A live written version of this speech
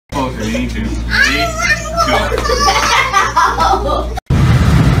closer if you need to. Ready? Go.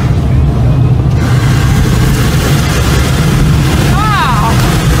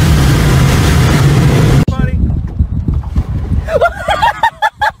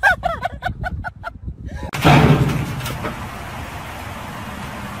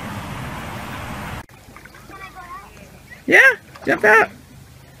 Yeah, jump out.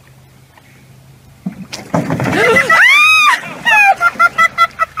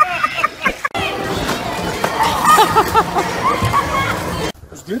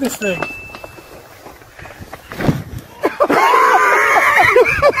 Let's do this thing.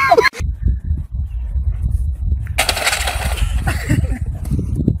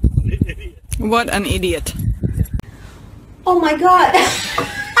 What an idiot. Oh my god.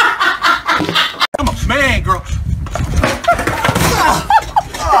 I'm a man, girl.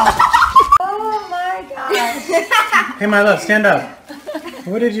 Oh my god. Hey, my love, stand up.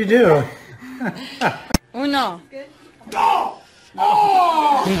 What did you do? Uno. Good. Oh!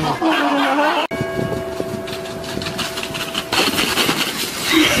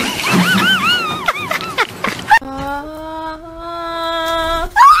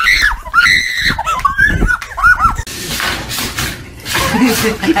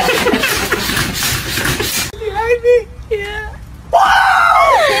 Behind me? Yeah.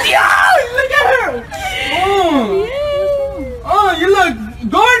 Yeah, look at her! Oh, you look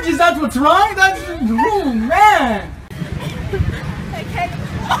gorgeous, that's what's wrong? That's, oh man!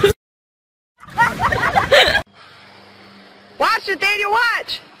 Watch it, Daniel,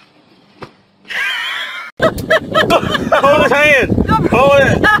 watch! Hold his hand! Hold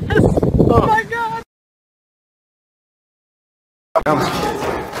it! Oh my god!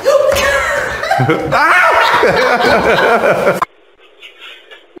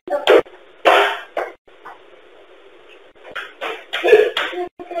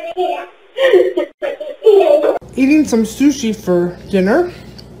 Eating some sushi for dinner,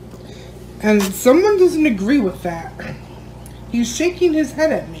 and someone doesn't agree with that. He's shaking his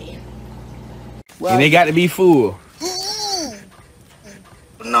head at me. And they got to be full.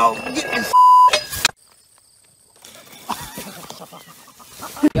 No, get this.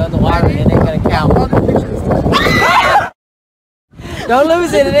 Go in the water, it ain't gonna count. Don't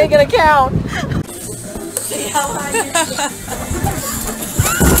lose it, it ain't gonna count. See how high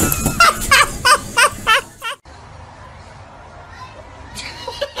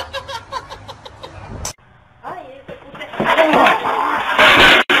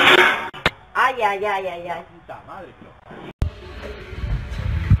Ay, ay, ay, ay, ay.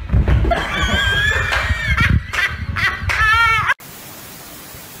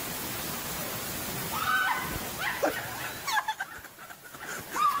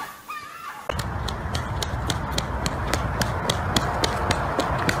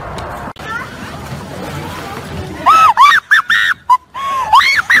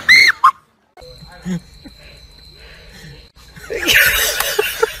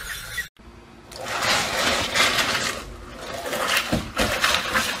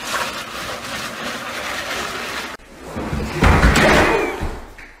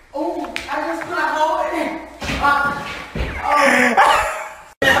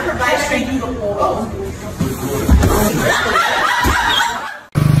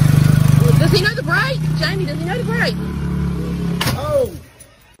 Does he know the break? Jamie, does he know the break? Oh!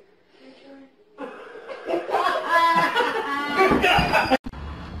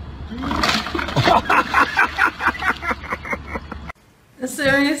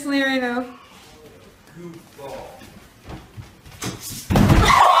 Seriously, right now.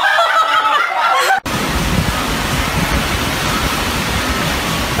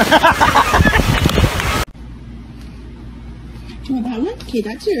 Do you want that one? Okay,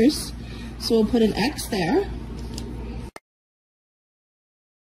 that's yours. So we'll put an X there.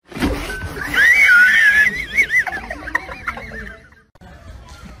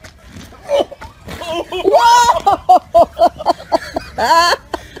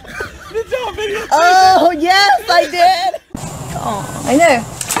 Oh, yes, I did. Oh, I know.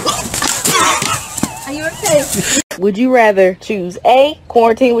 Are you okay? Would you rather choose A,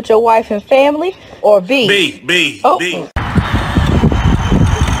 quarantine with your wife and family, or B? B. Oh. B.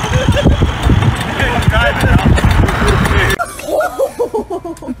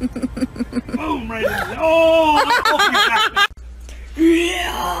 Boom, right in there. Oh!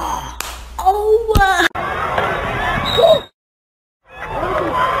 Yeah. Oh.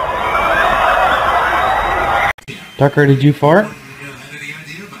 Tucker, did you fart?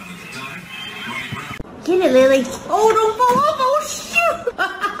 Get it, Lily. Oh, don't fall off. Oh, shoot.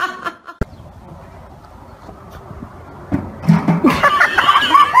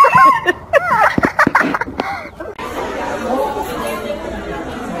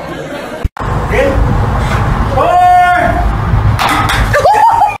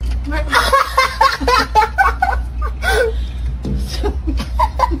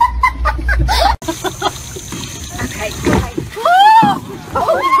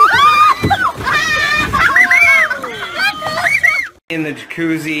 in the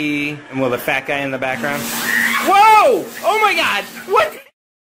jacuzzi, and well, the fat guy in the background. Whoa! Oh my god! What?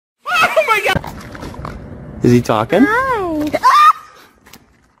 Oh my god! Is he talking? Hi.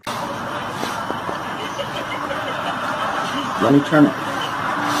 Let me turn it.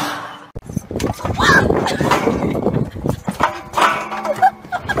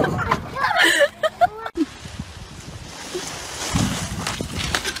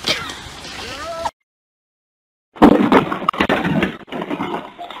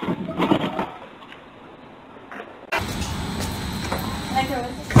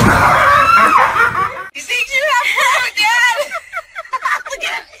 You think you have fun, Dad? Look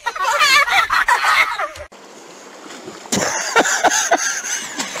at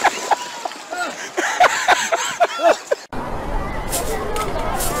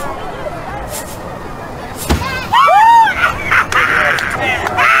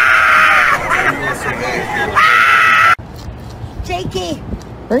Jakey.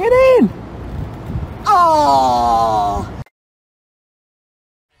 Bring it in. Oh.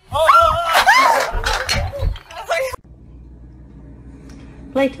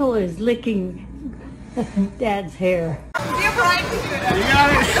 Plato is licking Dad's hair. you, Brian. You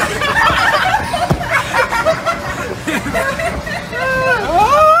got it.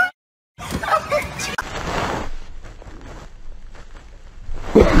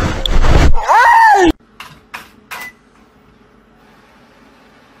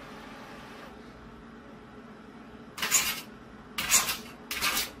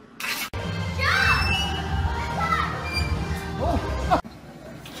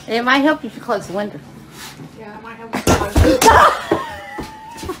 It might help if you close the window. Yeah, it might help you close it.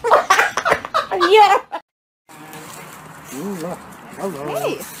 Yeah. Hello.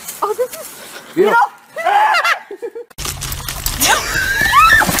 Hey. Oh, this is. You know.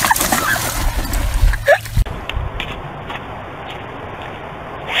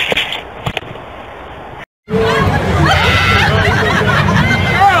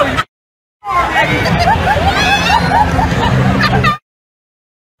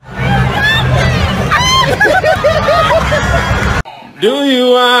 Do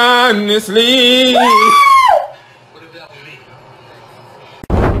you honestly?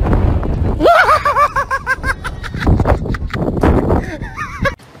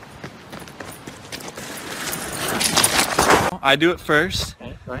 I do it first,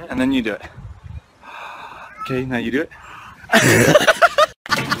 and then you do it. Okay, now you do it.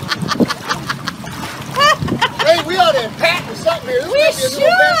 Hey, we ought to patent something here. We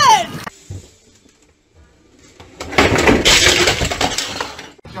should!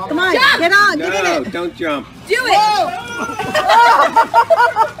 Come on, get on, get in it. Don't jump. Do it!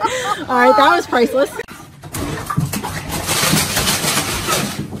 All right, that was priceless.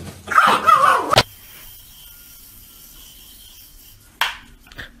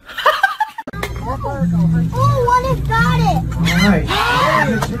 Oh, one has got it. Alright.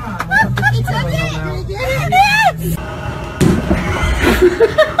 He took it. He did it.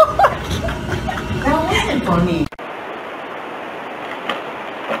 That wasn't funny.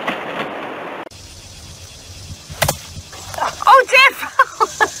 Oh, Jeff!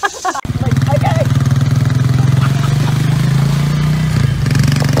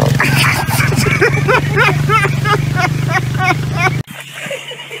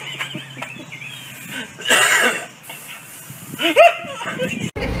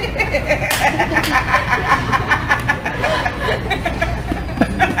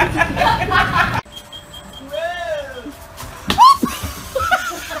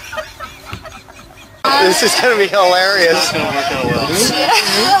 This is gonna be hilarious. What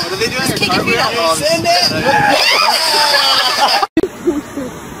are they doing? Send it.